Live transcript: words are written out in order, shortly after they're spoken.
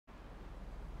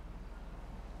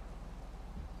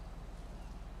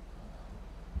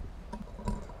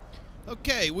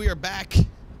Okay, we are back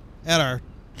at our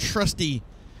trusty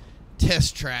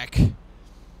test track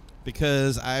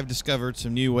because I've discovered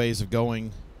some new ways of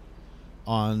going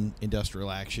on industrial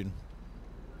action,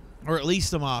 or at least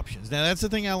some options. Now, that's the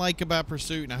thing I like about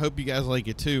Pursuit, and I hope you guys like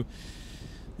it too,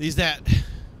 is that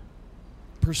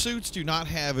Pursuits do not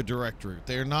have a direct route.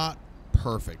 They're not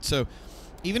perfect. So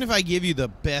even if I give you the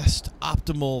best,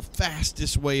 optimal,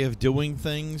 fastest way of doing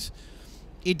things,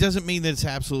 it doesn't mean that it's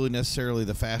absolutely necessarily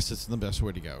the fastest and the best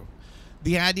way to go.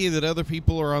 The idea that other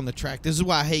people are on the track, this is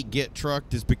why I hate Get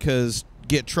Trucked, is because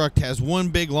Get Trucked has one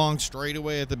big long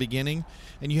straightaway at the beginning,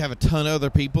 and you have a ton of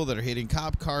other people that are hitting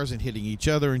cop cars and hitting each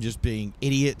other and just being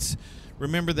idiots.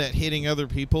 Remember that hitting other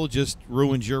people just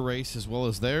ruins your race as well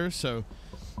as theirs, so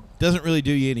it doesn't really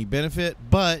do you any benefit,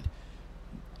 but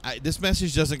this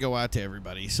message doesn't go out to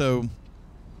everybody. So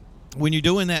when you're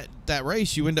doing that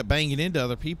race, you end up banging into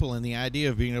other people, and the idea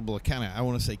of being able to kind of, I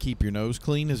want to say, keep your nose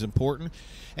clean is important,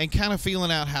 and kind of feeling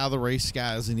out how the race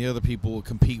guys and the other people will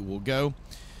compete will go.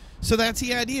 So that's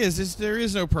the idea, is there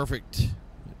is no perfect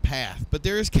path, but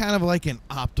there is kind of like an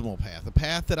optimal path, a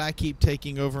path that I keep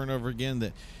taking over and over again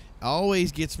that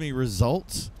always gets me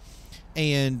results.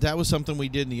 And that was something we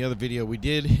did in the other video. We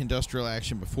did industrial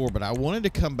action before, but I wanted to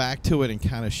come back to it and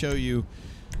kind of show you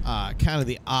kind of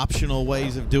the optional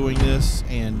ways of doing this.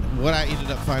 And what I ended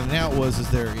up finding out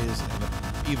is there is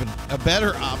even a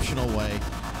better optional way,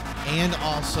 and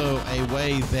also a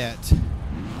way that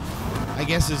I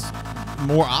guess is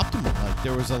more optimal. Like,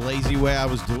 there was a lazy way I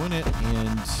was doing it,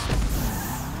 and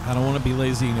I don't want to be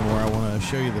lazy anymore. I want to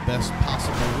show you the best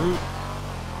possible route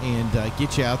and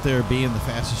get you out there being the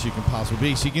fastest you can possibly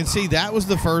be. So you can see that was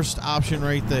the first option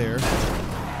right there,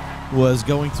 was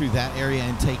going through that area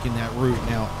and taking that route.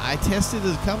 Now, I tested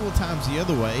it a couple of times the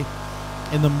other way,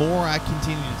 and the more I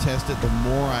continued to test it, the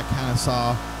more I kind of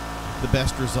saw the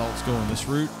best results going this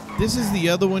route. This is the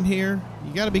other one here.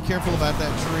 You got to be careful about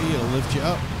that tree. It'll lift you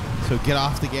up, so get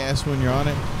off the gas when you're on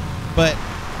it. But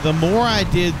the more I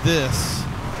did this,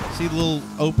 see the little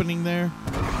opening there?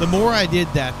 The more I did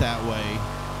that way,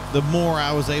 the more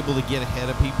I was able to get ahead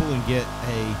of people and get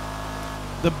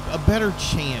a better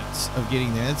chance of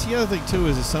getting there. And the other thing too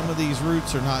is that some of these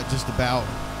routes are not just about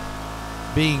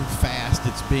being fast,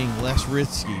 it's being less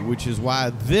risky, which is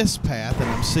why this path, and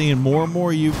I'm seeing more and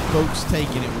more of you folks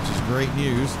taking it, which is great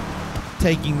news,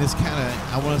 taking this kind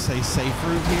of, I want to say, safe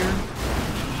route here,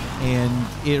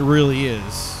 and it really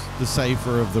is the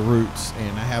safer of the routes,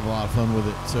 and I have a lot of fun with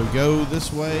it. So go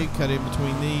this way, cut in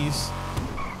between these,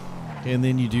 and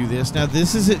then you do this. Now,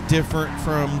 this isn't different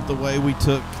from the way we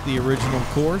took the original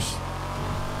course,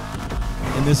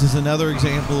 and this is another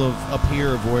example of up here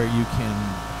of where you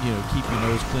can, keep your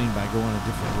nose clean by going a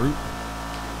different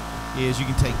route. Is you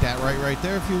can take that right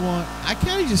there if you want. I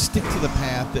kind of just stick to the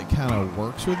path that kind of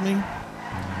works with me,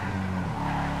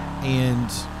 and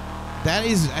that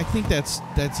is, I think that's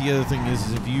the other thing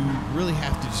is if you really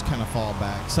have to just kind of fall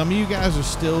back. Some of you guys are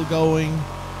still going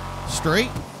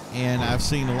straight, and I've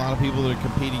seen a lot of people that are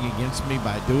competing against me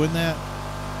by doing that.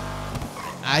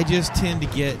 I just tend to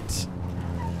get,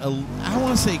 I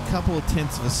want to say, a couple of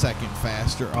tenths of a second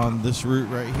faster on this route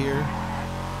right here.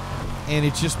 And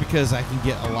it's just because I can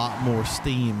get a lot more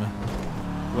steam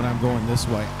when I'm going this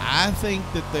way. I think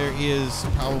that there is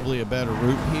probably a better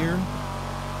route here,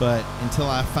 but until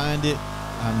I find it,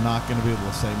 I'm not going to be able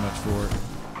to say much for it.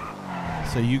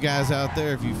 So you guys out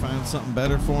there, if you find something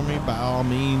better for me, by all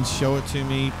means, show it to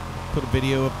me. Put a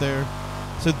video up there.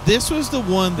 So this was the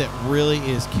one that really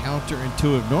is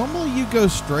counterintuitive. Normally you go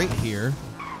straight here,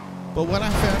 but what I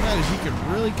found out is you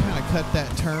can really kind of cut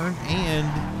that turn,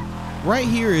 and right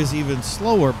here is even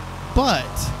slower, but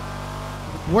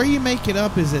where you make it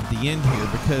up is at the end here,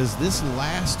 because this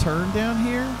last turn down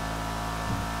here,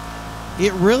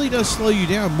 it really does slow you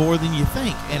down more than you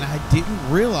think. And I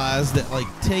didn't realize that, like,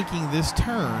 taking this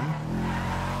turn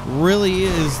really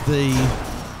is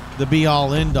the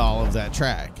be-all, end-all of that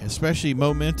track. Especially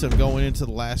momentum going into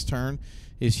the last turn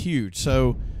is huge.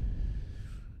 So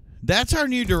that's our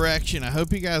new direction. I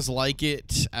hope you guys like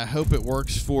it. I hope it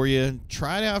works for you.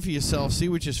 Try it out for yourself. See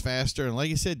which is faster. And like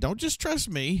I said, don't just trust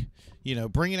me.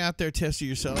 Bring it out there, test it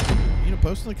yourself.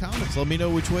 Post in the comments. Let me know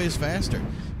which way is faster.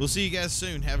 We'll see you guys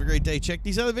soon. Have a great day. Check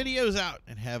these other videos out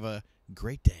and have a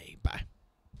great day. Bye.